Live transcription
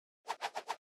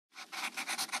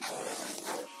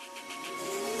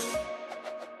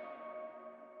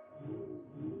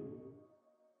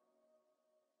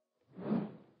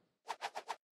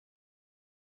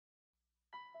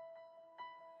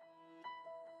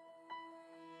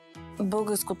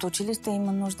Българското училище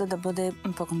има нужда да бъде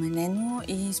променено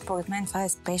и според мен това е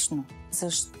спешно,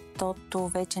 защото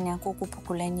вече няколко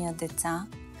поколения деца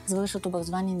завършват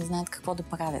образование и не знаят какво да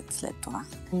правят след това.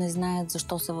 Не знаят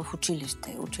защо са в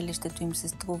училище. Училището им се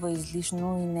струва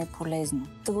излишно и неполезно.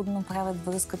 Трудно правят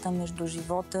връзката между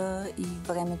живота и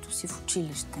времето си в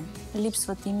училище.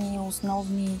 Липсват им и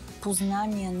основни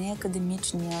познания, не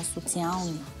академични, а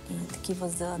социални. И такива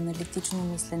за аналитично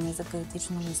мислене, за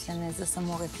критично мислене, за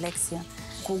саморефлексия.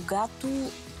 Когато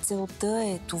целта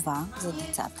е това за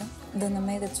децата, да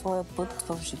намерят своя път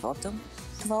в живота,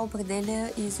 това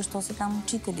определя и защо са там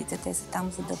учителите. Те са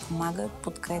там, за да помагат,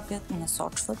 подкрепят,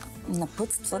 насочват,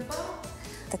 напътстват.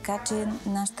 Така че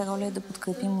нашата роля е да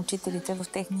подкрепим учителите в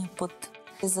техния път.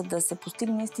 За да се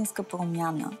постигне истинска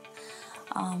промяна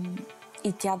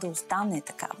и тя да остане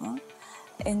такава,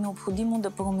 е необходимо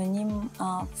да променим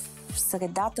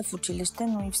средата в училище,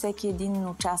 но и всеки един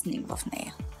участник в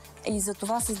нея. И за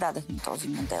това създадахме този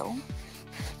модел.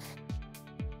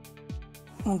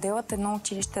 Моделът Едно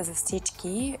училище за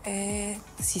всички е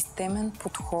системен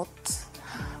подход,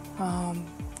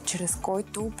 чрез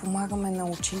който помагаме на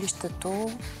училището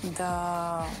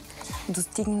да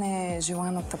достигне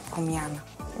желаната промяна.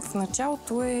 В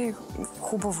началото е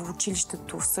хубаво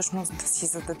училището всъщност да си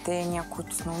зададе някои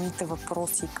от основните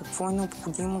въпроси, какво е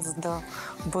необходимо, за да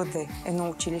бъде едно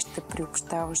училище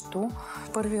приобщаващо.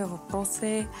 Първият въпрос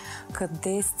е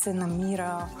къде се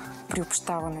намира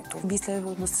приобщаването. Би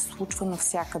следвало да се случва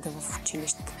навсякъде в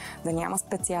училище. Да няма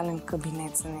специален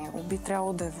кабинет за него. Би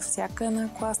трябвало да е във всяка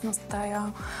една класна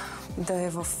стая, да е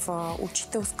в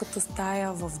учителската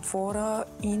стая, в двора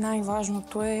и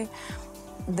най-важното е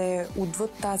да е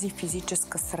отвъд тази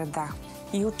физическа среда.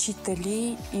 И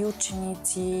учители, и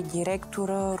ученици,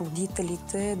 директора,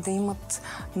 родителите да имат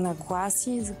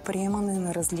нагласи за приемане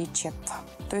на различията.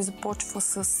 Той започва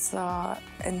с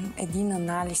един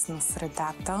анализ на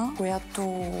средата,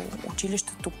 която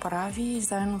училището прави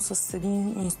заедно с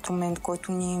един инструмент,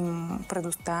 който ние им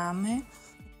предоставяме.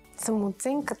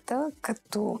 Самооценката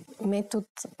като метод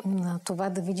на това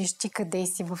да видиш ти къде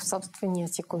си в собствения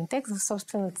си контекст, в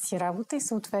собствената си работа и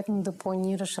съответно да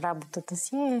планираш работата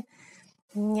си е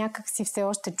някак си все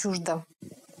още чужда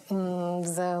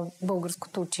за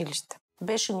българското училище.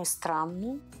 Беше ни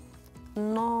странно,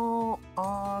 но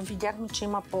видяхме, че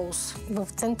има полза. В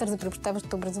Център за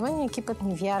приобщаващо образование екипът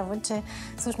ни вярва, че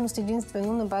всъщност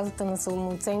единствено на базата на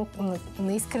самооценка,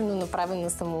 на искрено направена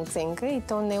самооценка и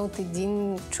то не от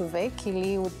един човек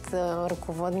или от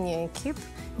ръководния екип,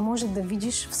 може да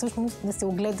видиш, всъщност да се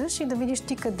огледаш и да видиш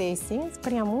ти къде си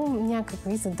спрямо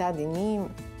някакви зададени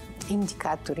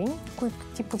индикатори, които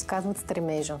ти подсказват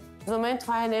стремежа. За мен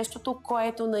това е нещото,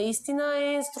 което наистина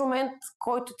е инструмент,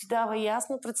 който ти дава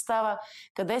ясна представа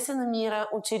къде се намира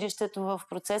училището в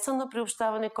процеса на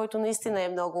приобщаване, който наистина е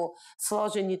много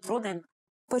сложен и труден.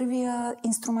 Първия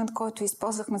инструмент, който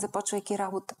използвахме, започвайки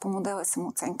работа по модел, е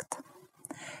самооценката.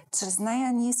 Чрез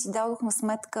нея ние си дадохме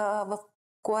сметка в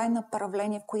кое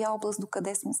направление, в коя област, до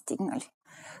къде сме стигнали.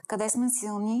 Къде сме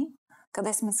силни,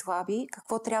 къде сме слаби,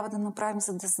 какво трябва да направим,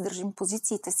 за да задържим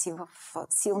позициите си в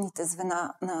силните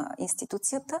звена на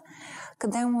институцията,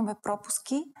 къде имаме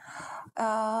пропуски.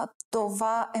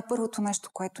 Това е първото нещо,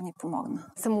 което ни помогна.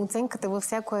 Самооценката във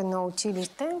всяко едно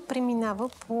училище преминава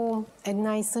по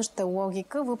една и съща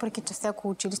логика, въпреки че всяко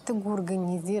училище го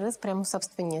организира спрямо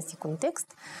собствения си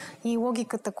контекст. И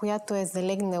логиката, която е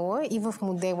залегнала и в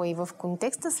модела, и в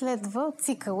контекста, следва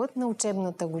цикълът на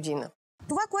учебната година.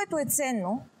 Това, което е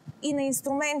ценно и на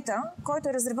инструмента, който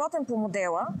е разработен по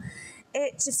модела,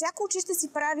 е, че всяко училище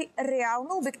си прави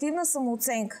реална, обективна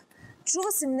самооценка.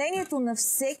 Чува се мнението на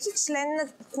всеки член на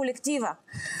колектива.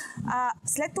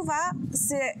 След това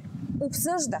се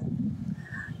обсъжда.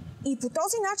 И по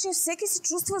този начин всеки се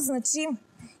чувства значим.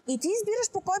 И ти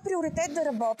избираш по кой приоритет да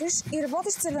работиш и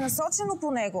работиш целенасочено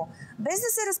по него, без да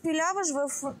се разпиляваш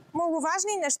в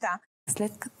маловажни неща.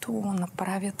 След като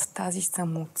направят тази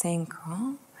самооценка,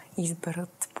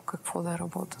 изберат по какво да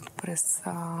работят през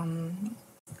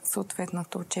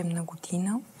съответната учебна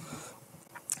година,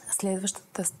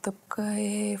 следващата стъпка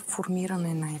е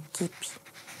формиране на екипи.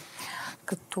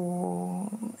 Като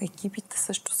екипите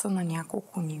също са на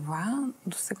няколко нива.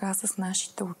 До сега с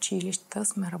нашите училища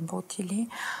сме работили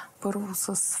първо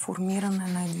с формиране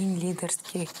на един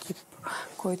лидерски екип,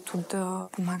 който да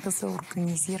помага за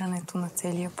организирането на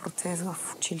целия процес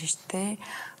в училище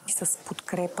и с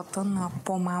подкрепата на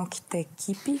по-малките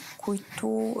екипи,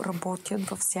 които работят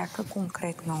във всяка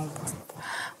конкретна област.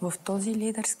 В този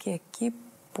лидерски екип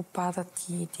попадат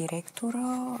и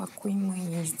директора, ако има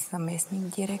и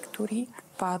заместник директори,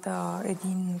 попада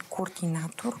един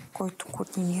координатор, който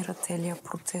координира целият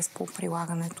процес по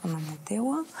прилагането на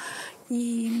модела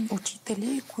и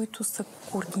учители, които са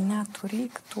координатори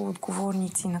като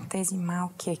отговорници на тези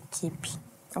малки екипи.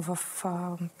 В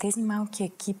тези малки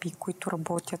екипи, които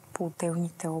работят по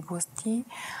отделните области,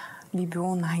 би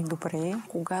било най-добре,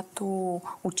 когато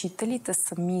учителите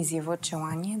сами изявят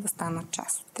желание да станат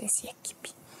част от тези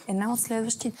екипи. Една от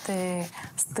следващите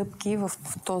стъпки в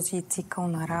този цикъл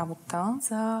на работа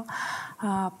са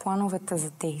плановете за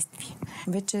действие.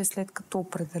 Вече след като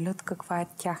определят каква е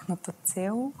тяхната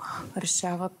цел,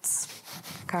 решават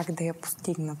как да я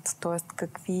постигнат. Т.е.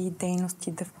 какви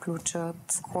дейности да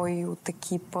включат, кой от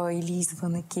екипа или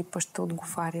извън екипа ще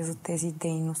отговаря за тези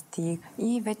дейности.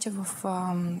 И вече в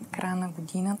края на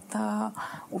годината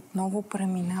отново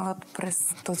преминават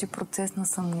през този процес на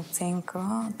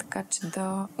самооценка, така че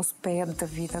да успеят да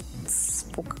видят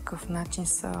по какъв начин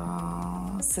са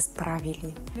се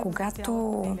справили. Когато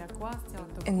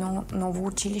едно ново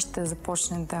училище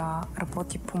започне да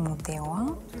работи по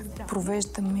модела,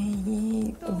 провеждаме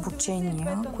и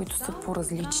обучения, които са по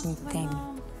различни теми.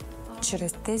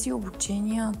 Чрез тези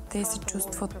обучения те се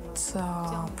чувстват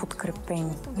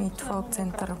подкрепени. И това от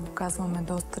центъра го казваме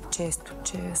доста често,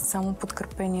 че само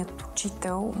подкрепеният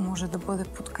учител може да бъде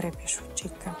подкрепящ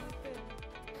учител.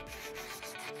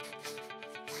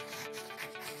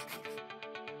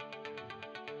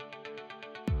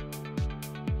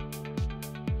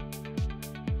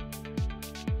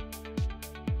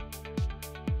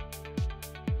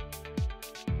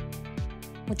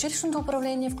 Училищното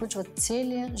управление включва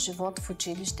целия живот в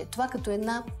училище. Това като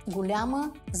една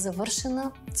голяма,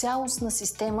 завършена, цялостна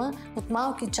система от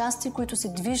малки части, които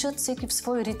се движат всеки в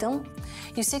свой ритъм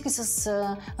и всеки с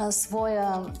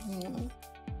своя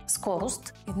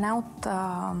скорост. Една от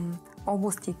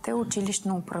областите,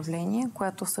 училищно управление,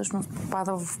 която всъщност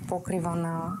попада в покрива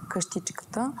на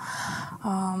къщичката,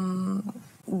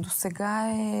 досега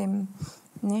е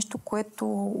нещо,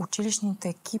 което училищните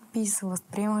екипи са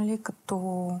възприемали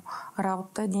като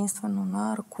работа единствено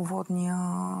на ръководния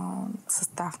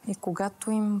състав. И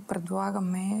когато им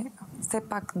предлагаме все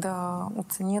пак да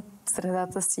оценят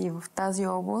средата си в тази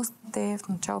област, те в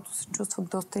началото се чувстват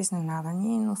доста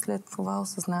изненадани, но след това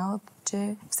осъзнават,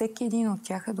 че всеки един от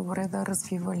тях е добре да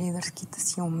развива лидерските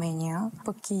си умения,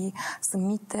 пък и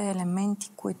самите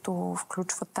елементи, които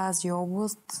включват тази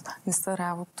област, не са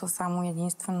работа само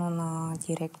единствено на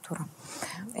директора.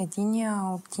 Единият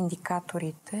от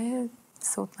индикаторите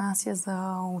се отнася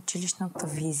за училищната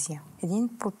визия.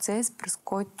 Един процес, през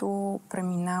който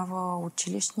преминава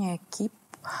училищния екип,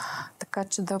 така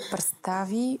че да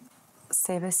представи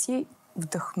себе си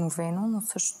вдъхновено, но в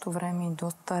същото време и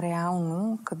доста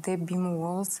реално, къде би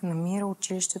могло да се намира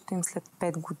училището им след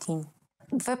 5 години.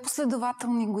 2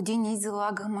 последователни години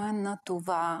залагаме на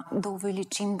това да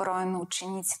увеличим броя на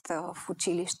учениците в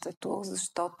училището,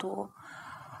 защото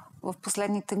в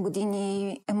последните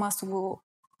години е масово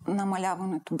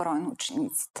намаляването броя на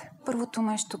учениците. Първото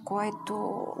нещо,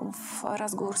 което в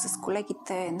разговор с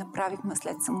колегите направихме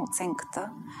след самооценката,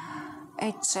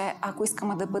 е, че ако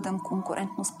искаме да бъдем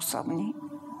конкурентно способни,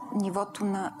 нивото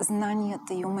на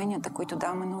знанията и уменията, които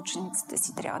даваме на учениците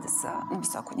си, трябва да са на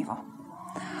високо ниво.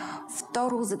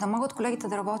 Второ, за да могат колегите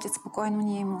да работят спокойно,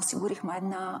 ние им осигурихме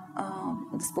една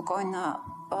спокойна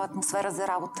атмосфера за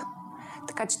работа.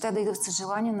 Така че те да идват с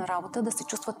желание на работа, да се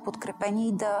чувстват подкрепени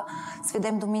и да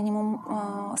сведем до минимум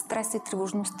стреса и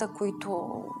тревожността,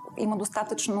 които има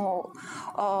достатъчно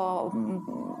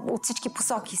от всички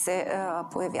посоки се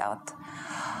появяват.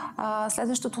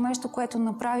 Следващото нещо, което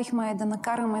направихме, е да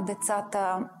накараме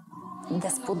децата да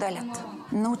споделят.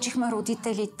 Научихме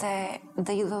родителите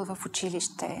да идват в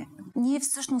училище. Ние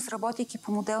всъщност, работейки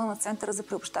по модела на Центъра за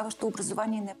приобщаващо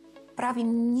образование, не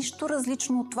правим нищо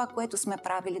различно от това, което сме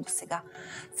правили до сега.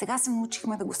 Сега се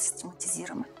научихме да го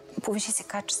систематизираме. Повиши се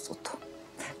качеството.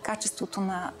 Качеството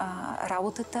на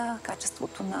работата,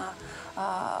 качеството на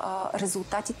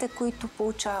резултатите, които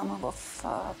получаваме в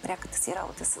пряката си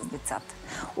работа с децата.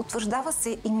 Утвърждава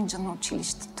се имиджа на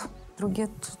училището.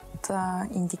 Другият от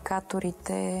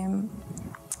индикаторите е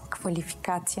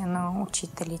квалификация на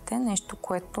учителите. Нещо,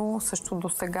 което също до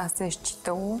сега се е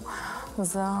считало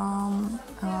за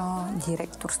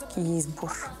директорски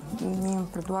избор. Ние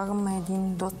предлагаме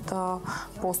един доста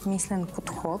по-смислен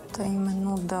подход, а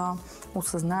именно да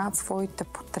осъзнаят своите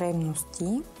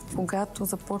потребности. Когато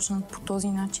започнат по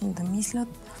този начин да мислят,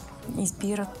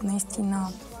 избират наистина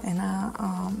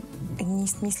едни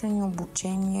смислени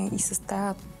обучения и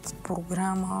съставят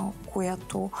програма,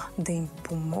 която да им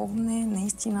помогне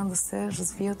наистина да се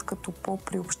развият като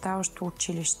по-приобщаващо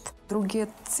училище.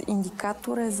 Другият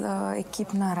индикатор е за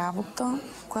екипна работа,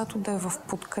 която да е в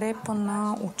подкрепа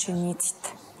на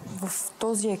учениците. В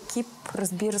този екип,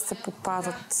 разбира се,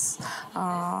 попадат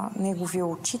неговия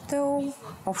учител,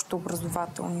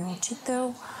 общообразователния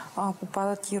учител,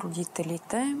 попадат и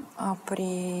родителите, а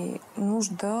при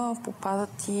нужда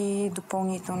попадат и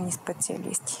допълнителни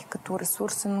специалисти, като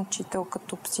ресурсен учител,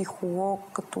 като психолог,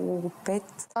 като логопед.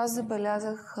 Аз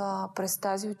забелязах през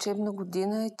тази учебна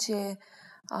година, че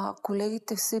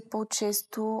колегите все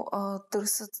по-често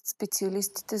търсят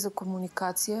специалистите за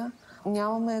комуникация.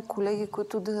 Нямаме колеги,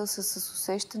 които да са с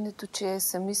усещането, че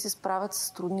сами се справят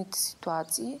с трудните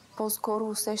ситуации. По-скоро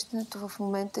усещането в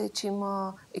момента е, че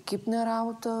има екипна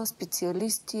работа,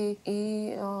 специалисти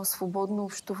и свободно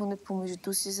общуване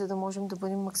помежду си, за да можем да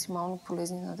бъдем максимално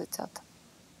полезни на децата.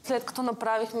 След като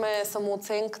направихме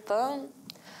самооценката,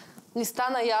 ни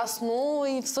стана ясно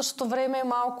и в същото време е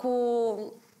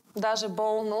малко даже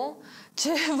болно,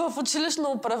 че в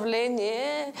училищно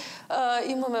управление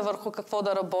имаме върху какво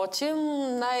да работим.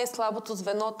 Най-слабото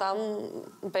звено там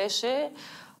беше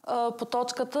по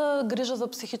точката грижа за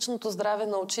психичното здраве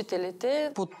на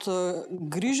учителите. Под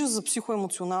грижа за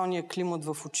психоемоционалния климат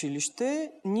в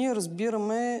училище ние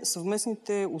разбираме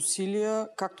съвместните усилия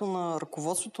както на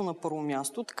ръководството на първо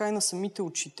място, така и на самите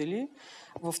учители,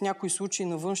 в някои случаи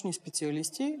на външни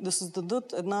специалисти, да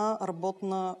създадат една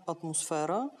работна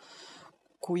атмосфера,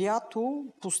 която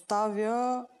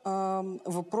поставя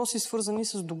въпроси, свързани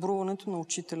с добруването на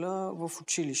учителя в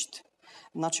училище.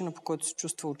 Начина, по който се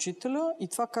чувства учителя и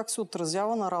това как се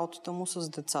отразява на работата му с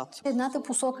децата. Едната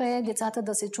посока е децата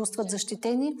да се чувстват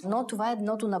защитени, но това е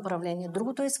едното направление.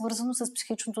 Другото е свързано с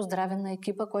психичното здраве на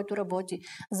екипа, който работи.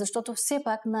 Защото все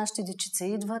пак нашите дечица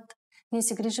идват, ние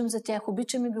се грижим за тях,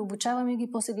 обичаме ги, обучаваме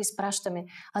ги, после ги изпращаме.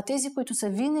 А тези, които са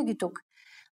винаги тук,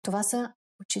 това са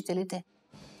учителите.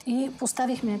 И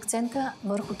поставихме акцента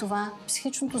върху това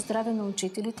психичното здраве на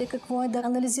учителите, какво е да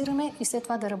анализираме и след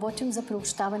това да работим за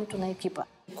приобщаването на екипа.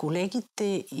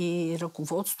 Колегите и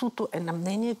ръководството е на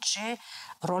мнение, че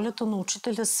ролята на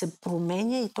учителя се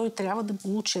променя и той трябва да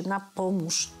получи една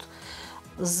помощ,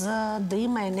 за да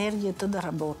има енергията да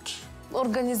работи.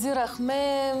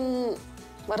 Организирахме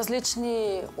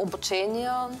различни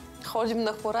обучения, ходим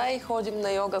на хора и ходим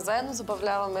на йога заедно,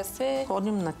 забавляваме се.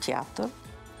 Ходим на театър.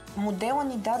 Модела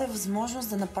ни даде възможност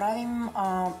да направим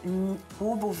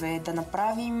клубове, да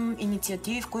направим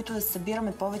инициативи, в които да се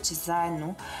събираме повече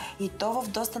заедно и то в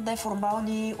доста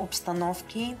неформални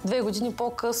обстановки. 2 години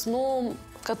по-късно,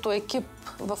 като екип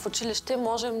в училище,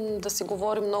 можем да си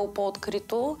говорим много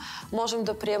по-открито, можем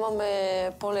да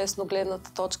приемаме по-лесно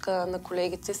гледната точка на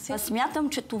колегите си. Смятам,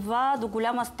 че това до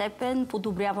голяма степен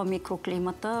подобрява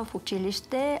микроклимата в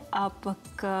училище, а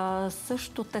пък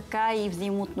също така и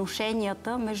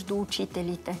взаимоотношенията между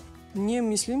учителите. Ние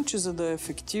мислим, че за да е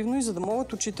ефективно и за да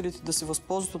могат учителите да се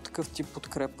възползват от такъв тип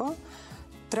подкрепа,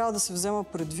 трябва да се взема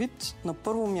предвид на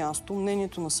първо място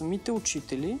мнението на самите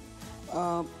учители,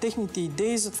 техните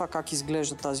идеи за това как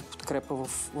изглежда тази подкрепа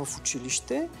в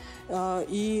училище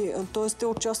и т.е. те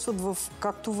участват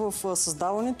както в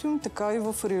създаването им, така и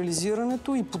в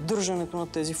реализирането и поддържането на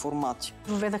тези формати.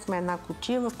 Въведахме една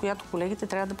кутия, в която колегите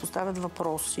трябва да поставят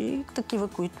въпроси, такива,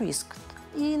 които искат.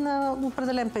 И на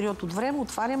определен период от време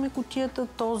отваряме кутията,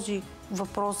 този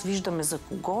въпрос виждаме за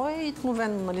кого е и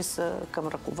мгновено са към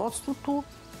ръководството.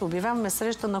 Обявяваме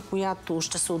среща, на която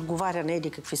ще се отговаря на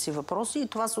еди какви си въпроси и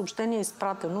това съобщение е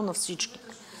изпратено на всички.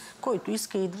 Който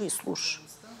иска, идва и слуша.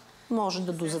 Може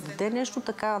да дозададе нещо.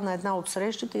 Така на една от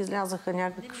срещите излязаха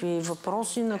някакви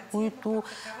въпроси, на които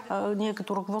ние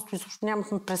като ръководство изобщо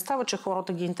нямахме представа, че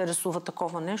хората ги интересува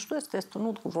такова нещо. Естествено,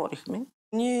 отговорихме.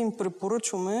 Ние им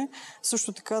препоръчваме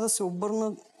също така да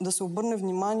се обърне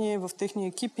внимание в техния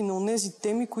екип и на онези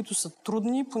теми, които са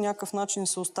трудни, по някакъв начин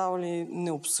са оставали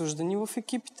необсъждани в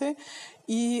екипите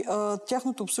и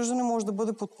тяхното обсъждане може да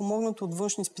бъде подпомогнато от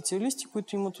външни специалисти,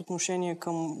 които имат отношение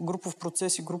към групов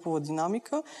процес и групова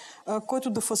динамика, който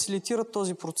да фасилитират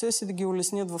този процес и да ги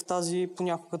улеснят в тази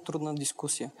понякога трудна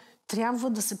дискусия. Трябва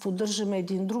да се поддържаме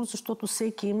един друг, защото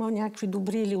всеки има някакви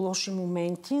добри или лоши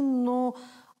моменти, но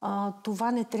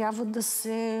това не трябва да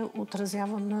се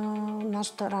отразява на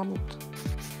нашата работа.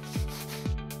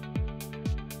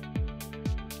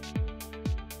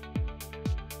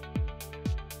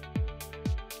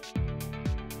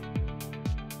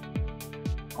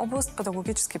 Област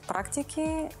педагогически практики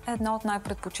е една от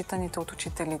най-предпочитаните от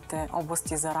учителите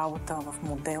области за работа в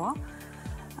модела.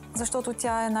 защото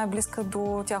тя е най-близка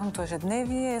до тяхното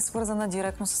ежедневие, е свързана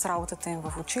директно с работата им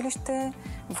в училище,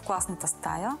 в класната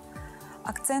стая.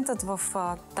 Акцентът в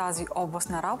тази област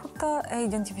на работа е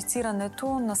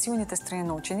идентифицирането на силните страни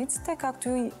на учениците, както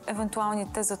и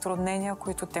евентуалните затруднения,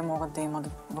 които те могат да имат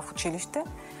в училище.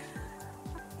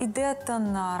 Идеята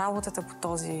на работата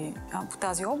по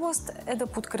тази област е да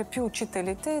подкрепи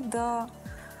учителите да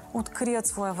открият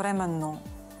своевременно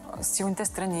силните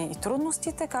страни и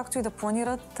трудностите, както и да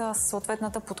планират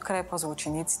съответната подкрепа за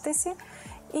учениците си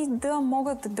и да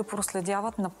могат да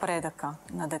проследяват напредъка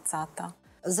на децата.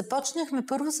 Започнахме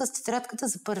първо с тетрадката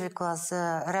за първи клас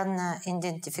за ранна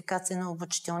идентификация на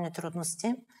обучителни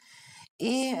трудности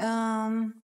и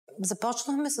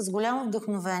започнахме с голямо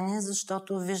вдъхновение,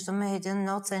 защото виждаме един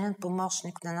много ценен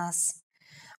помощник на нас,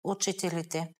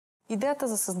 учителите. Идеята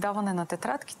за създаване на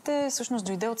тетрадките всъщност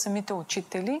дойде от самите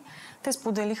учители. Те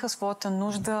споделиха своята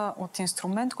нужда от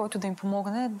инструмент, който да им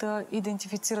помогне да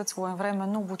идентифицират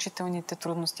своевременно обучителните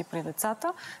трудности при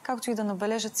децата, както и да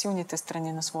набележат силните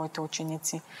страни на своите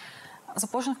ученици.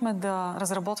 Започнахме да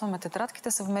разработваме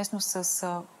тетрадките съвместно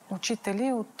с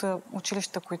учители от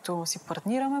училища, които си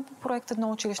партнираме по проект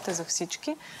Едно училище за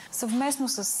всички. Съвместно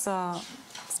с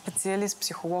специалист,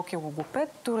 психолог и логопед,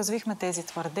 доразвихме тези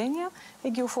твърдения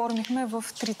и ги оформихме в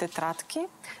 3 тетрадки.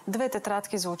 2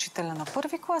 тетрадки за учителя на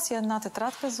първи клас и 1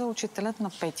 тетрадка за учителят на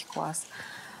 5 клас.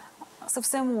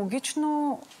 Съвсем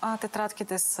логично,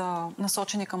 тетрадките са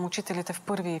насочени към учителите в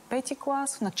първи и 5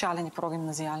 клас, в начален и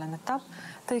прогимназиален етап,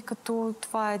 тъй като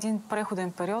това е един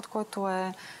преходен период, който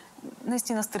е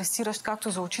наистина стресиращ както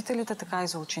за учителите, така и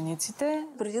за учениците.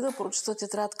 Преди да прочета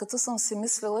тетрадката съм си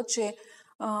мислила, че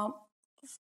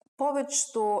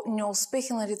повечето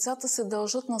неуспехи на децата се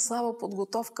дължат на слаба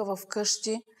подготовка в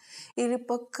къщи или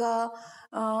пък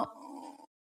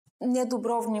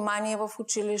недобро внимание в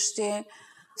училище.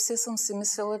 Все съм си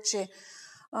мислила, че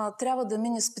трябва да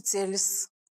мине специалист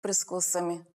през класа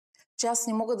ми. Че аз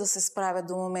не мога да се справя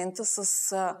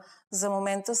за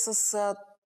момента с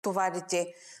това дете.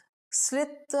 След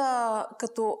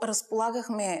като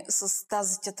разполагахме с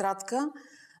тази тетрадка,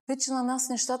 вече на нас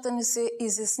нещата ни се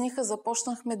изясниха,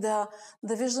 започнахме да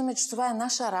виждаме, че това е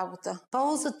наша работа.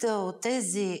 Ползата от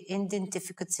тези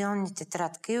идентификационни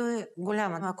тетрадки е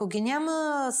голяма. Ако ги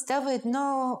няма, става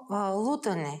едно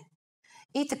лутане.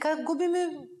 И така губиме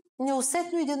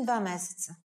неусетно 1-2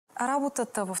 месеца.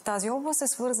 Работата в тази област е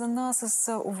свързана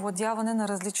с овладяване на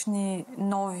различни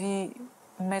нови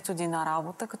методи на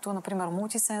работа, като например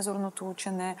мултисензорното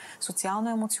учене,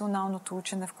 социално-емоционалното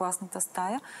учене в класната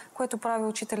стая, което прави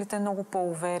учителите много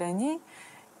по-уверени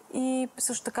и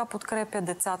също така подкрепя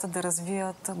децата да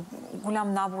развият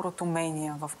голям набор от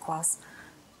умения в клас.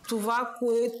 Това,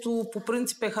 което по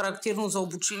принцип е характерно за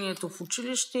обучението в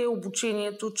училище, е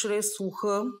обучението чрез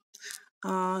слуха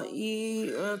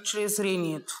и чрез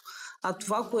зрението. А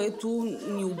това, което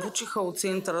ни обучиха от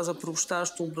Центъра за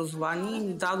приобщаващо образование и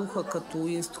ни дадоха като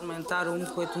инструментариум,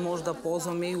 което може да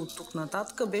ползваме и от тук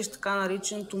нататък, беше така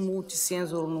нареченото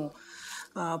мултисензорно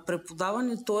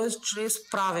преподаване, т.е. чрез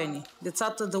правене.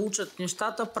 Децата да учат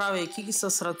нещата, правейки ги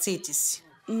с ръцете си.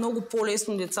 Много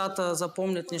по-лесно децата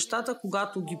запомнят нещата,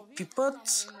 когато ги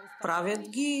пипат, правят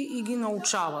ги и ги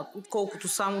научават, отколкото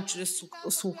само чрез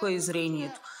слуха и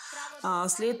зрението.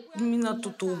 След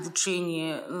минатото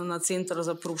обучение на Центъра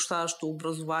за приобщаващо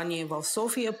образование в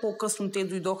София, по-късно те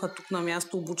дойдоха тук на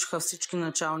място, обучиха всички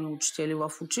начални учители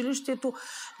в училището,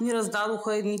 ни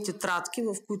раздадоха едни тетрадки,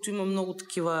 в които има много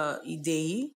такива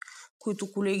идеи,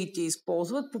 които колегите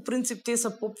използват. По принцип те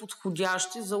са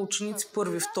по-подходящи за ученици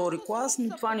първи-втори клас,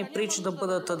 но това не пречи да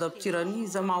бъдат адаптирани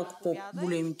за малко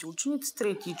по-големите ученици,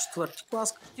 трети и четвърти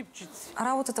клас.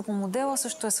 Работата по модела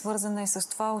също е свързана и с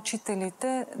това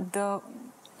учителите да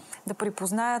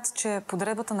припознаят, че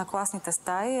подредбата на класните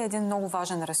стаи е един много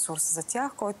важен ресурс за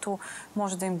тях, който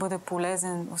може да им бъде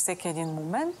полезен във всеки един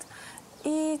момент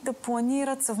и да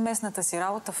планират съвместната си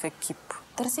работа в екип.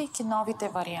 Търсейки новите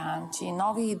варианти,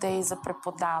 нови идеи за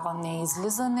преподаване,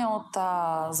 излизане от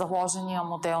заложения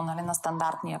модел, нали, на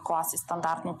стандартния клас и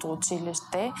стандартното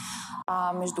училище,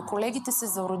 между колегите се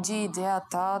зароди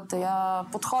идеята да я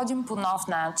подходим по нов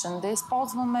начин, да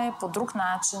използваме по друг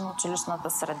начин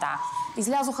училищната среда.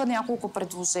 Излязоха няколко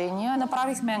предложения,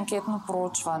 направихме анкетно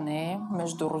проучване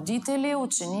между родители,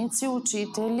 ученици,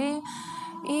 учители.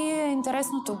 И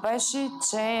интересното беше,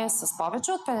 че с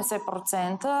повече от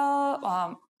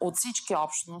 50% от всички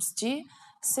общности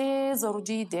се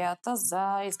зароди идеята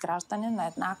за изграждане на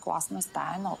една класна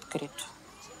стая на открито.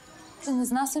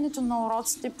 Изнасянето на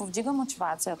уроците повдига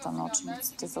мотивацията на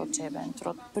учениците за учебен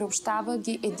труд. Приобщава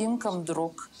ги един към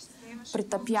друг,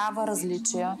 притъпява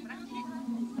различия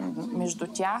между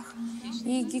тях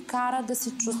и ги кара да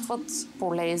се чувстват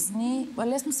полезни.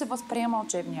 Лесно се възприема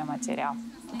учебния материал.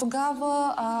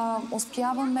 Тогава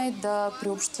успяваме да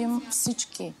приобщим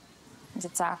всички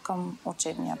деца към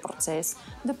учебния процес,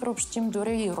 да приобщим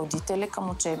дори и родители към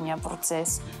учебния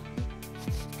процес.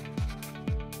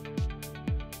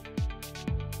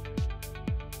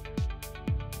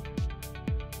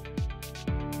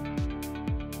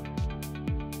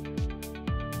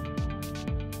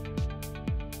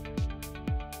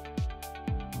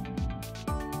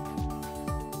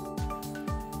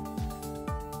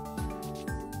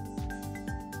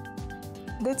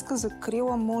 Детска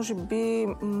закрила, може би,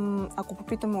 ако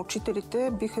попитаме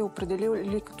учителите, биха я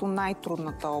определили като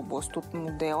най-трудната област от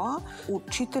модела.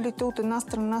 Учителите от една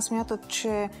страна смятат,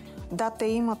 че да, те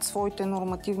имат своите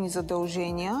нормативни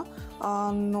задължения,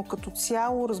 но като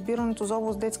цяло разбирането за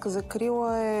област детска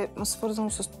закрила е свързано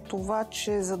с това,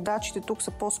 че задачите тук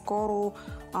са по-скоро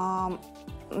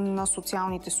на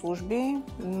социалните служби,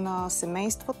 на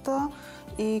семействата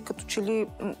и като че ли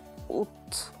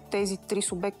от тези три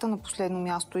субекта на последно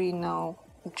място и на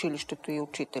училището и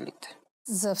учителите.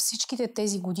 За всичките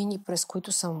тези години, през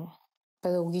които съм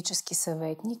педагогически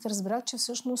съветник, разбрах, че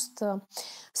всъщност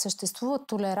съществува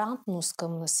толерантност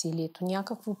към насилието,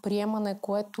 някакво приемане,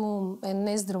 което е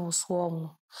нездравословно.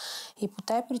 И по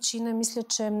тая причина мисля,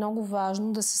 че е много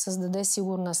важно да се създаде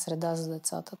сигурна среда за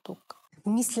децата тук.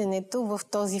 Мисленето в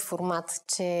този формат,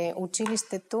 че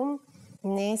училището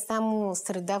не е само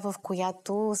среда, в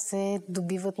която се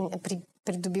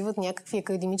придобиват някакви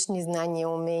академични знания,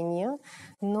 умения,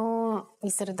 но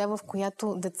и среда, в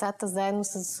която децата заедно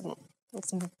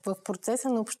в процеса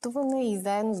на общуване и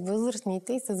заедно с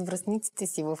възрастните и с връстниците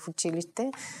си в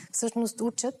училище всъщност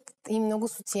учат и много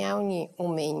социални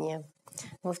умения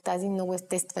в тази много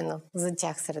естествена за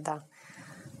тях среда.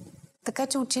 Така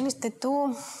че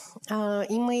училището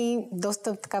има и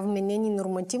доста така вменени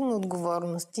нормативни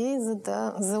отговорности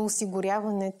за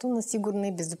осигуряването на сигурна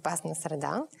и безопасна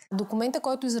среда. Документа,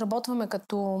 който изработваме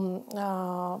като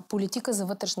политика за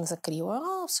вътрешна закрила,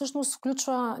 всъщност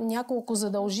включва няколко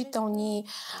задължителни,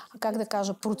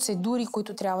 процедури,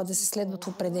 които трябва да се следват в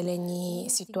определени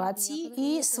ситуации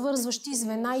и свързващи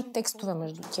звена и текстове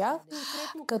между тях,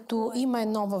 като има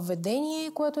едно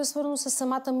въведение, което е свързано с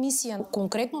самата мисия,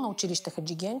 конкретно на училище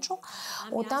Хаджигенчо.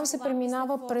 Оттам се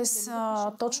преминава през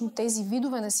точно тези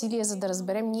видове насилие, за да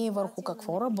разберем ние върху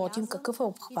какво работим, какъв е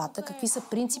обхвата, какви са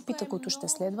принципите, които ще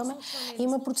следваме.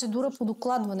 Има процедура по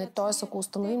докладване, т.е. ако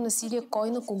установим насилие,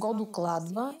 кой на кого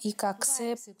докладва и как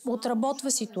се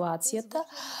отработва ситуацията.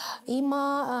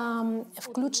 Има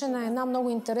включена една много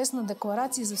интересна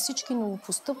декларация за всички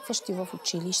новопостъпващи в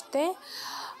училище,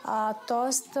 т.е.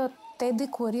 те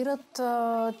декларират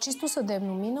чисто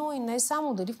съдебно минало и не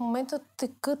само. Дали в момента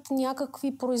текат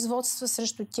някакви производства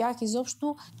срещу тях.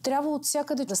 Изобщо трябва от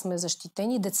всякъде да сме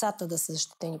защитени, децата да са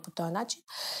защитени по този начин.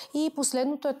 И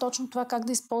последното е точно това как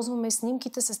да използваме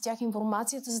снимките с тях,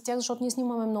 информацията за тях, защото ние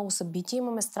снимаме много събития.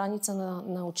 Имаме страница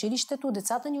на училището,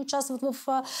 децата ни участват в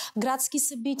градски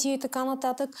събития и така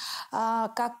нататък.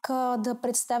 Как да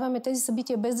представяме тези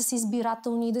събития без да са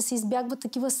избирателни, да се избягват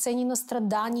такива сцени на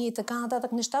страдания и така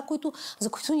нататък. Неща, за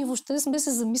които ние въобще сме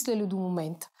се замисляли до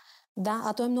момента. Да,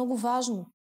 а то е много важно.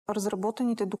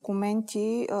 Разработените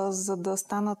документи, за да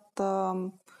станат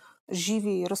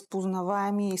живи,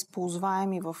 разпознаваеми и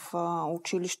използваеми в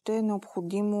училище, е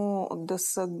необходимо да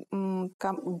са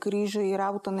грижа и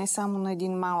работа не само на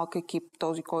един малък екип,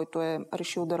 този, който е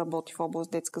решил да работи в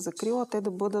област детска закрила, те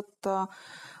да бъдат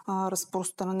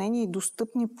разпространени и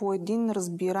достъпни по един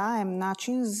разбираем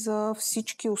начин за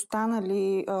всички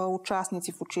останали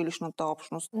участници в училищната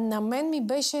общност. На мен ми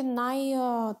беше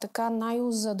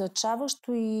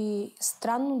най-озадачаващо и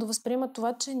странно да възприема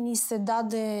това, че ни се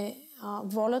даде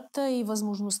волята и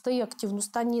възможността и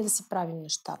активността ние да си правим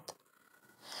нещата.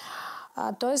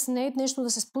 Тоест не е нещо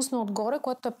да се спусне отгоре,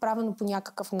 което е правено по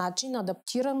някакъв начин,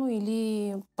 адаптирано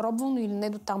или пробвано или не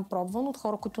до там пробвано от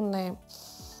хора, които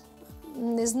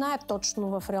не знаят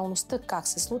точно в реалността как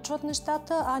се случват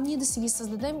нещата, а ние да си ги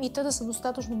създадем и те да са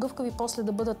достатъчно гъвкави, после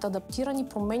да бъдат адаптирани,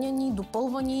 променяни,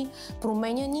 допълвани,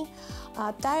 променяни.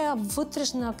 Тая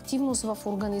вътрешна активност в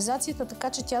организацията, така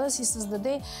че тя да си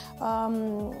създаде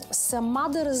сама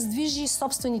да раздвижи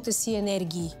собствените си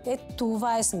енергии.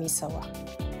 Това е смисъла.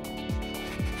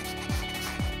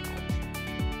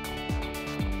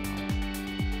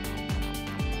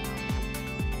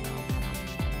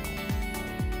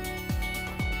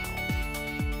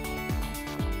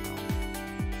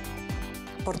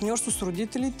 Партньорство с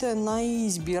родителите е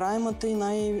най-избираемата и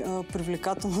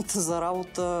най-привлекателната за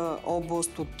работа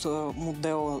област от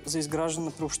модела за изграждане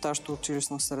на приобщаваща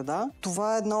училищна среда.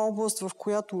 Това е една област, в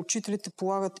която учителите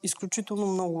полагат изключително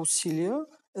много усилия.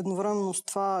 Едновременно с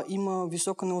това има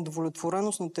висока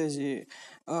неудовлетвореност на тези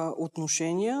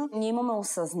отношения. Ние имаме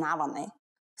осъзнаване,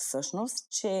 всъщност,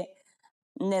 че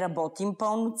не работим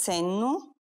пълноценно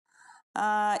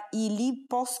или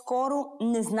по-скоро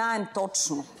не знаем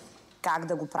точно как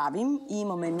да го правим и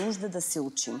имаме нужда да се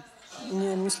учим.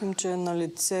 Ние мислим, че е на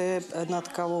лице една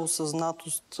такава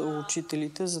осъзнатост у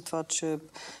учителите за това, че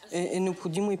е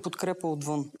необходима и подкрепа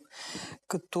отвън.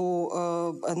 Като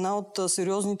една от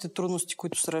сериозните трудности,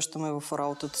 които срещаме в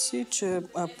работата си, че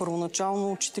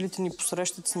първоначално учителите ни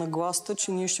посрещат с нагласта,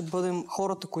 че ние ще бъдем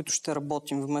хората, които ще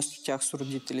работим вместо тях с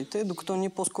родителите, докато ние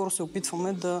по-скоро се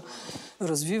опитваме да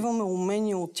развиваме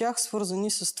умения от тях,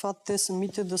 свързани с това те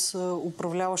самите да са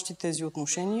управляващи тези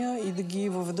отношения и да ги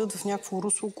въведат в някакво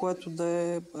русло, което да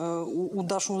е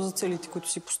удачно за целите, които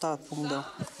си поставят по модел.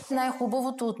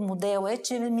 Най-хубавото от модела е,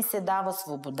 че ми се дава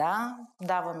свобода,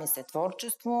 дава ми се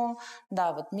творчество,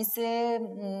 дават ми се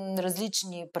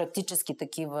различни практически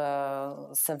такива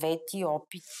съвети,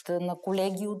 опит на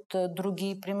колеги от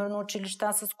други, примерно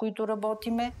училища, с които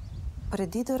работиме.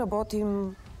 Преди да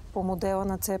работим по модела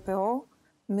на ЦПО,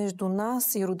 между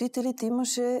нас и родителите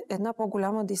имаше една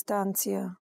по-голяма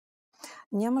дистанция.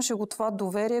 Нямаше го това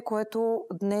доверие, което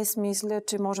днес мисля,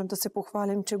 че можем да се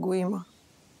похвалим, че го има.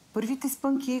 Първите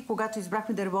спънки, когато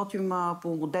избрахме да работим по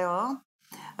модела,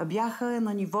 бяха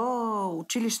на ниво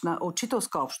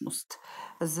учителска общност.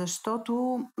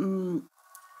 Защото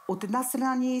от една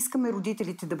страна ние искаме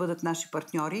родителите да бъдат наши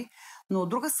партньори, но от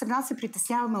друга страна се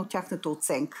притесняваме от тяхната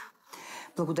оценка.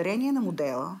 Благодарение на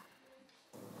модела,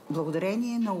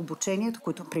 благодарение на обучението,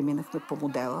 което преминахме по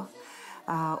модела,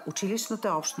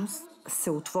 училищната общност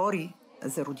се отвори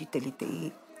за родителите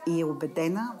и е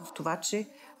убедена в това, че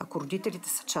ако родителите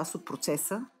са част от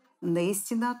процеса,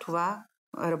 наистина това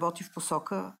работи в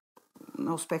посока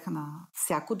на успеха на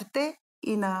всяко дете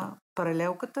и на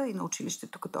паралелката и на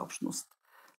училището като общност.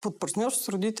 Под партньорство с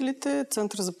родителите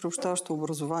Център за приобщаващо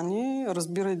образование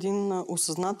разбира един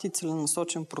осъзнат и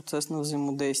целенасочен процес на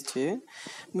взаимодействие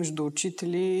между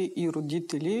учители и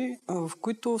родители, в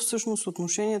които всъщност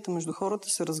отношенията между хората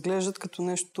се разглеждат като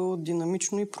нещо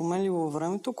динамично и променливо във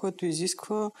времето, което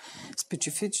изисква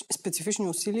специфични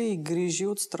усилия и грижи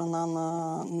от страна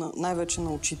на най-вече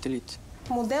на учителите.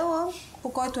 Модела,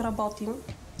 по който работим,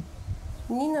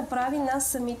 ни направи нас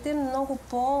самите много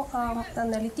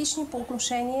по-аналитични по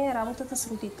отношение работата с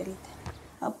родителите.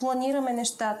 Планираме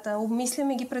нещата,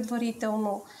 обмисляме ги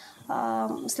предварително.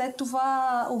 След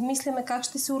това обмисляме как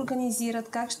ще се организират,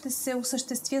 как ще се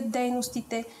осъществят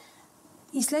дейностите.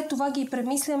 И след това ги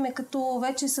премисляме като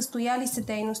вече състояли се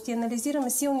дейности. Анализираме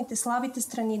силните, слабите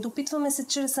страни. Допитваме се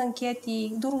чрез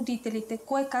анкети до родителите,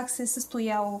 кое как се е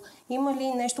състояло. Има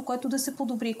ли нещо, което да се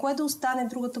подобри, кое да остане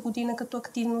другата година като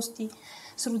активности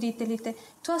с родителите.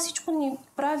 Това всичко ни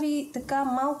прави така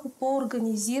малко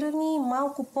по-организирани,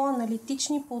 малко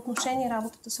по-аналитични по отношение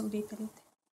работата с родителите.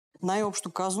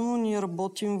 Най-общо казано, ние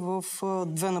работим в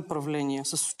две направления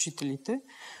с учителите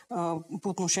по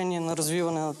отношение на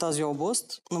развиване на тази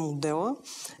област, на модела.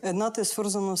 Едната е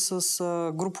свързана с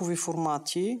групови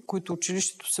формати, които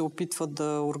училището се опитва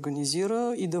да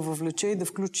организира и да въвлече и да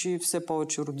включи все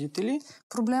повече родители.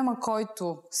 Проблема,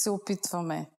 който се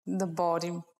опитваме да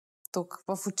борим тук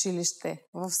в училище,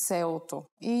 в селото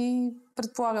и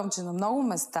предполагам, че на много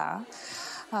места,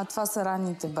 това са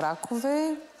ранните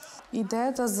бракове.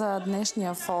 Идеята за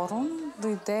днешния форум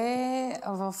дойде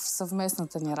в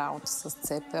съвместната ни работа с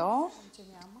ЦПО.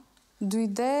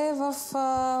 Дойде в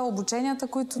обученията,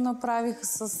 които направиха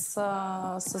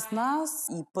с нас.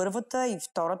 И първата, и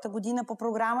втората година по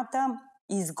програмата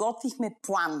изготвихме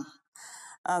план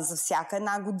за всяка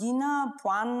една година,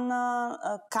 план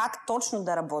как точно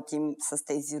да работим с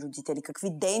тези родители, какви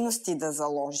дейности да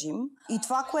заложим. И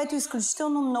това, което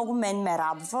изключително много ме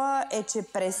радва, е, че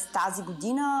през тази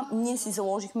година ние си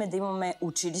заложихме да имаме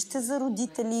училище за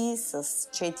родители с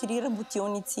 4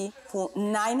 работилници по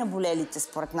най-наболелите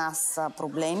според нас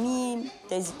проблеми,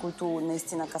 тези, които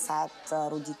наистина касаят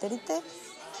родителите.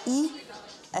 И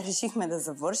решихме да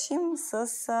завършим с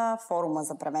форума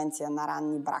за превенция на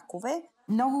ранни бракове.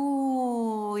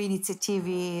 Много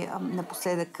инициативи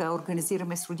напоследък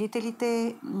организираме с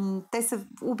родителите. Те са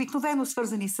обикновено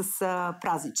свързани с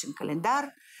празничен календар.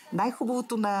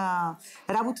 Най-хубавото на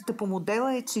работата по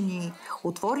модела е, че ни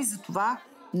отвори за това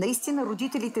наистина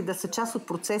родителите да са част от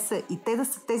процеса и те да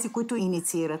са тези, които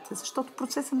инициират, защото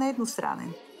процесът не е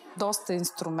едностранен. Доста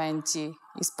инструменти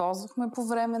използвахме по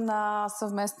време на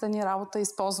съвместната ни работа,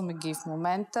 използваме ги в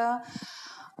момента.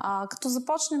 Като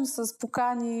започнем с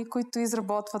покани, които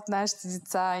изработват нашите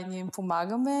деца и ние им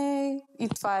помагаме, и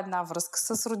това е една връзка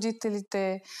с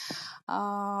родителите.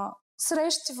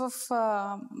 Срещи в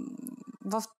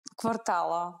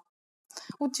квартала.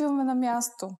 Отиваме на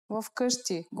място, в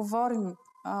къщи, говорим,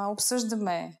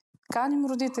 обсъждаме, каним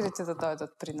родителите да дойдат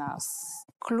при нас.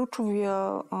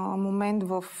 Ключовия момент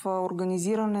в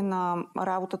организиране на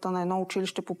работата на едно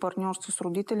училище по партньорство с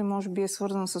родители може би е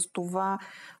свързан с това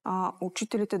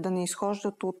учителите да не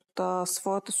изхождат от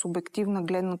своята субективна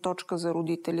гледна точка за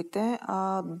родителите,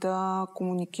 а да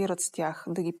комуникират с тях,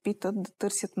 да ги питат, да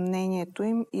търсят мнението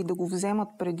им и да го вземат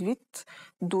предвид,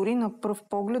 дори на пръв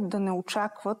поглед да не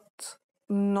очакват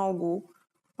много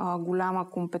голяма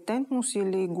компетентност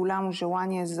или голямо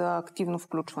желание за активно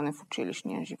включване в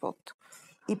училищния живот.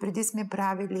 И преди сме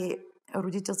правили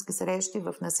родителски срещи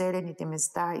в населените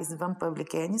места извън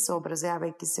пъбликени,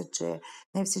 съобразявайки се, че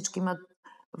не всички имат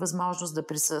възможност да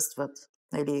присъстват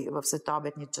в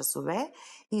следобедни часове,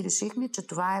 и решихме, че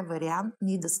това е вариант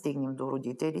ние да стигнем до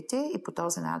родителите и по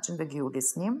този начин да ги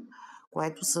улесним,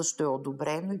 което също е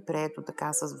одобрено и прието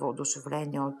така с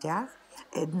въодушевление от тях.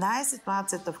 Една е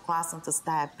ситуацията в класната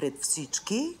стая пред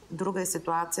всички, друга е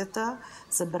ситуацията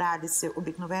събрали се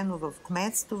обикновено в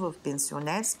кметство, в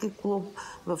пенсионерски клуб,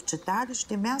 в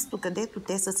читалище, място, където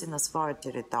те са си на своя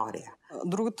територия.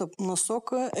 Другата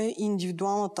насока е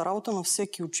индивидуалната работа на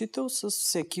всеки учител с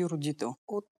всеки родител.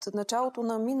 От началото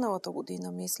на миналата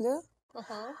година, мисля,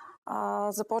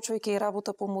 започвайки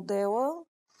работа по модела,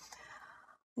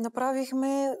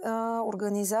 направихме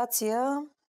организация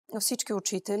на всички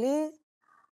учители.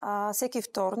 Всеки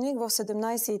вторник в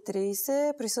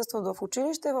 17:30 присъстват в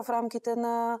училище в рамките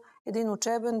на един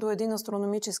учебен до един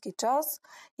астрономически час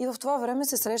и в това време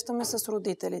се срещаме с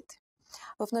родителите.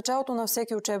 В началото на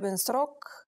всеки учебен срок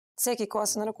всеки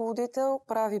класен ръководител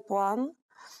прави план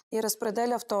и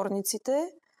разпределя вторниците,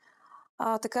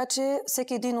 така че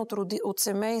всеки един от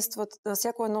семействата,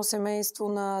 всяко едно семейство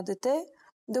на дете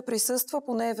да присъства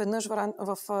поне веднъж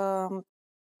в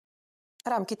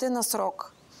рамките на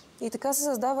срок. И така се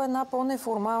създава една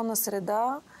по-неформална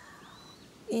среда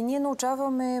и ние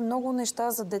научаваме много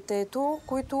неща за детето,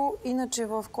 които иначе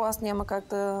в клас няма как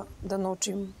да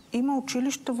научим. Има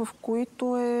училища, в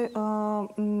които е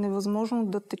невъзможно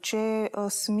да тече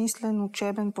смислен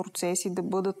учебен процес и да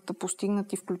бъдат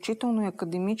постигнати включително и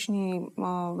академични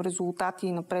резултати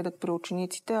и напредък при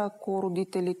учениците, ако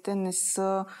родителите не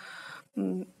са,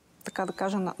 така да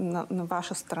кажа, на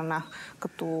ваша страна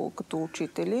като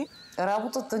учители.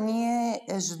 Работата ни е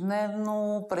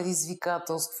ежедневно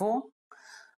предизвикателство,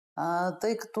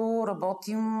 тъй като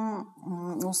работим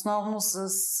основно с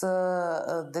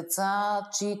деца,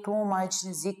 чието майчин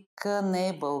език не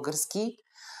е български.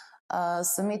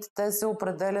 Самите те се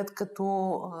определят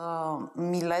като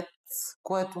милет,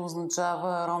 което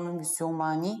означава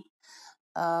роми-мюсюлмани.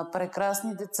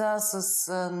 Прекрасни деца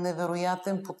с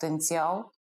невероятен потенциал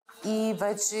и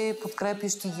вече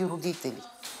подкрепящи ги родители.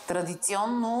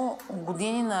 Традиционно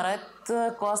години наред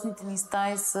класните ни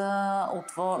стаи са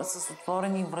с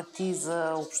отворени врати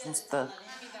за общността.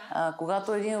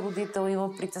 Когато един родител има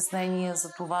притеснение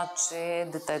за това, че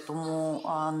детето му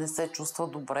не се чувства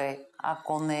добре,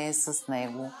 ако не е с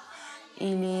него,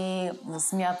 или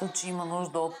смята, че има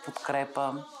нужда от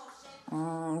подкрепа,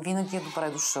 винаги е добре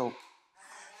дошъл.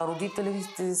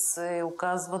 Родителите се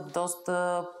оказват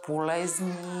доста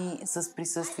полезни с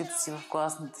присъствието си в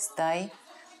класните стаи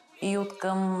и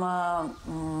откъм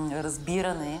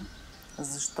разбиране,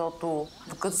 защото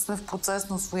докато сме в процес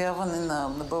на усвояване на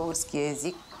българския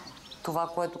език, това,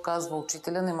 което казва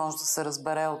учителя, не може да се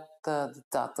разбере от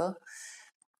децата.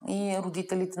 И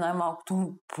родителите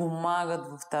най-малкото помагат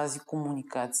в тази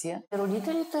комуникация.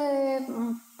 Родителите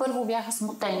първо бяха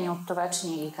смутени от това, че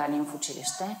ние ги каним в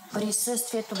училище.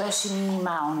 Присъствието беше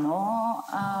минимално.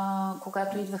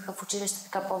 Когато идваха в училище,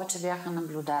 така повече бяха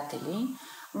наблюдатели.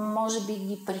 Може би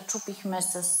ги пречупихме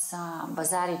с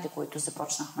базарите, които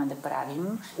започнахме да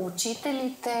правим.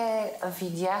 Учителите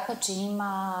видяха, че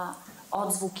има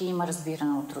отзвуки, има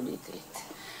разбиране от родителите.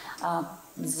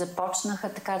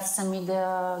 Започнаха така сами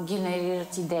да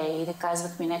генерират идеи и да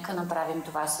казват ми, нека направим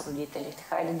това с родителите,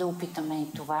 хайде да опитаме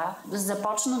и това.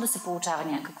 Започна да се получава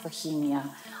някаква химия,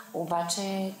 обаче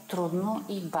е трудно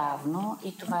и бавно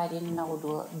и това е един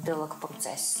много дълъг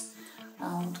процес,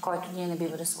 от който ние не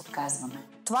бива да се отказваме.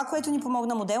 Това, което ни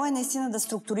помогна модела, е наистина да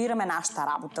структурираме нашата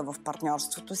работа в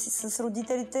партньорството си с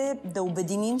родителите, да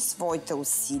обединим своите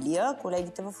усилия,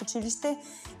 колегите в училище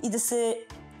и да се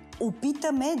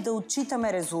опитаме да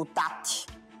отчитаме резултати.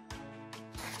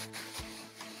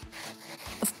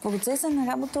 В процеса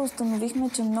на работа установихме,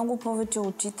 че много повече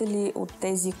учители от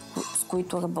тези, с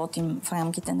които работим в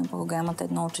рамките на програмата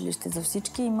Едно училище за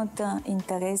всички, имат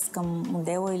интерес към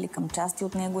модела или към части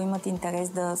от него, имат интерес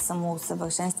да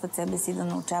самоусъвършенстват себе си, да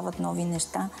научават нови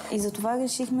неща. И затова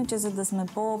решихме, че за да сме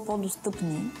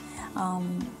по-достъпни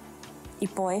и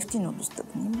по-евтино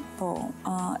достъпни,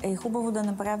 е хубаво да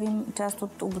направим част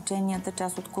от обученията,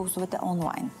 част от курсовете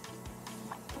онлайн.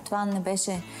 Това не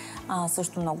беше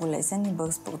също много лесен и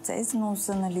бърз процес, но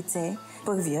са на лице.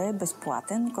 Първия е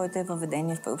безплатен, който е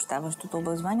въведение в приобщаващото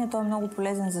образование. Той е много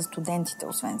полезен за студентите,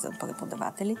 освен за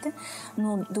преподавателите,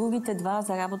 но другите два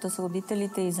за работа с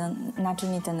родителите и за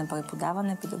начините на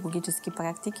преподаване, педагогически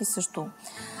практики също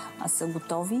са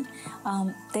готови.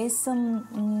 Те са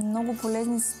много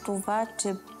полезни с това,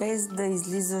 че без да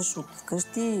излизаш от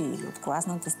вкъщи или от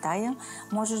класната стая,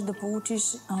 можеш да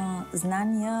получиш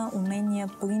знания, умения,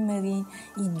 примери,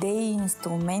 идеи,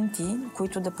 инструменти,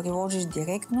 които да приложиш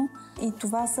директно. И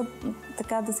това са,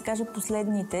 така да се каже,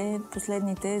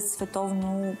 последните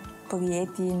световно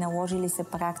приети, наложили се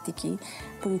практики.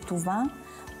 При това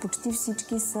почти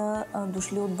всички са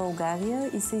дошли от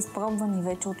България и са изпробвани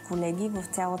вече от колеги в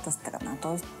цялата страна.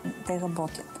 Т.е. те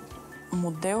работят.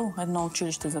 Модел Едно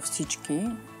училище за всички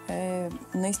е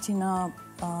наистина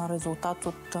резултат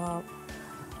от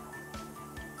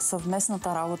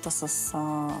съвместната работа с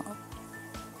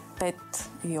 5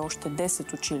 и още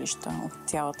 10 училища от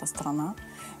цялата страна.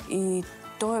 И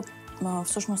то е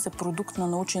всъщност е продукт на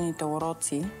научените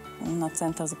уроци на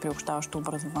Центъра за приобщаващо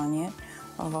образование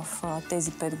в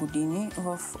тези 5 години,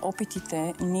 в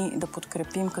опитите ни да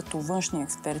подкрепим като външни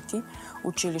експерти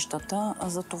училищата,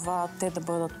 за това те да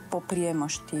бъдат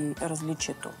по-приемащи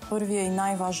различието. Първият и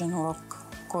най-важен урок,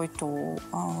 който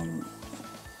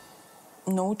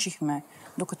научихме,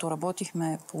 докато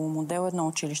работихме по модел Едно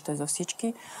училище за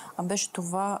всички, беше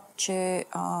това, че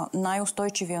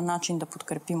най-устойчивият начин да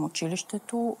подкрепим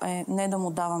училището е не да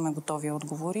му даваме готови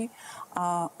отговори,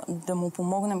 а да му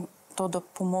помогнем то да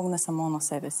помогне само на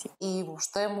себе си. И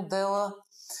въобще модела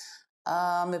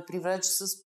ме привлече с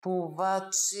това,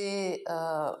 че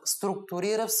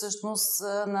структурира всъщност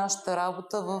нашата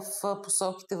работа в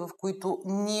посоките, в които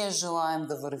ние желаем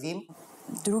да вървим.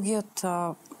 Другият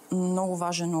много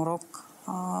важен урок,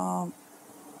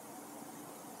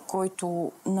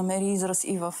 който намери израз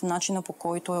и в начина, по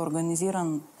който е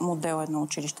организиран модел Едно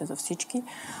училище за всички,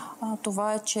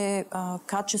 това е, че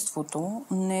качеството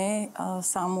не е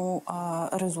само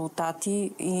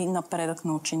резултати и напредък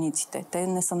на учениците. Те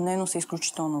несъмнено са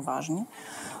изключително важни,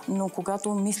 но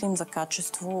когато мислим за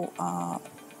качество,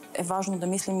 е важно да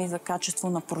мислим и за качество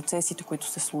на процесите, които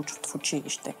се случват в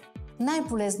училище.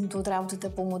 Най-полезното от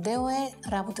работата по модела е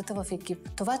работата в екип.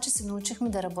 Това, че се научихме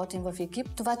да работим в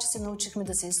екип, това, че се научихме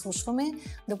да се изслушваме,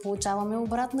 да получаваме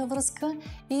обратна връзка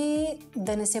и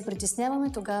да не се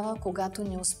притесняваме тогава, когато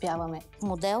не успяваме.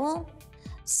 Модела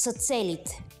са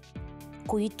целите,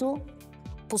 които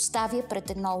поставя пред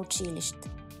едно училище.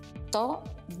 То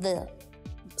да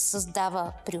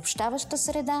създава приобщаваща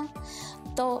среда,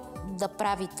 то да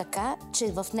прави така,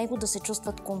 че в него да се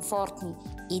чувстват комфортни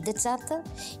и децата,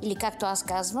 или както аз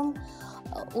казвам,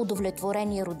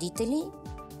 удовлетворени родители,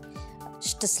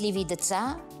 щастливи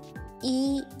деца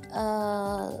и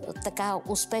така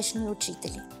успешни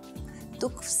учители.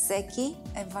 Тук всеки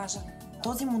е важен.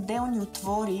 Този модел ни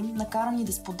отвори, накара ни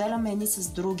да споделяме едни с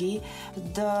други,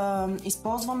 да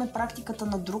използваме практиката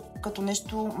на друг като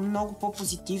нещо много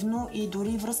по-позитивно и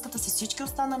дори връзката с всички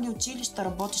останали училища,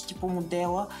 работещи по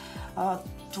модела.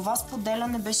 Това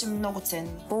споделяне беше много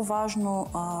ценно. По-важно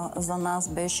за нас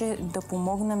беше да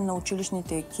помогнем на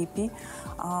училищните екипи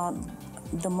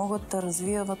да могат да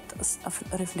развиват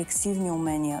рефлексивни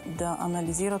умения, да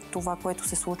анализират това, което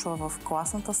се случва в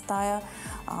класната стая,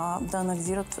 да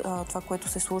анализират това, което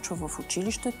се случва в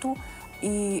училището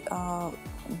и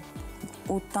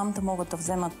оттам да могат да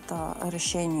вземат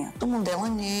решения. Модела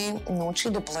ни научи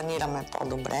да планираме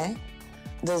по-добре,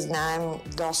 да знаем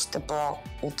доста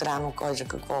по-отрано кой за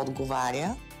какво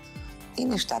отговаря и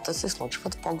нещата се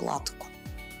случват по-гладко.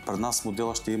 Пред нас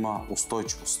модела ще има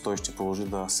устойчивост. Той ще продължи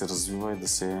да се развива и да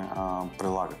се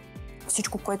прилага.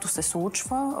 Всичко, което се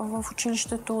случва в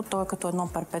училището, то е като едно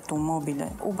перпетуум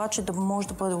мобиле. Обаче да може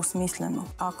да бъде осмислено.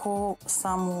 Ако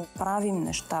само правим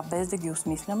неща без да ги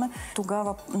осмисляме,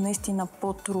 тогава наистина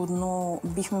по-трудно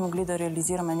бихме могли да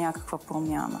реализираме някаква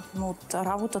промяна. Но от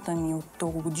работата ни, от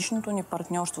дългогодишното ни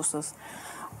партньорство с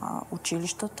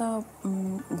училищата,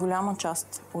 голяма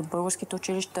част от българските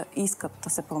училища искат да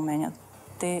се променят.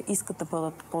 Те искат да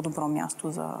бъдат по-добро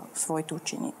място за своите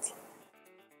ученици.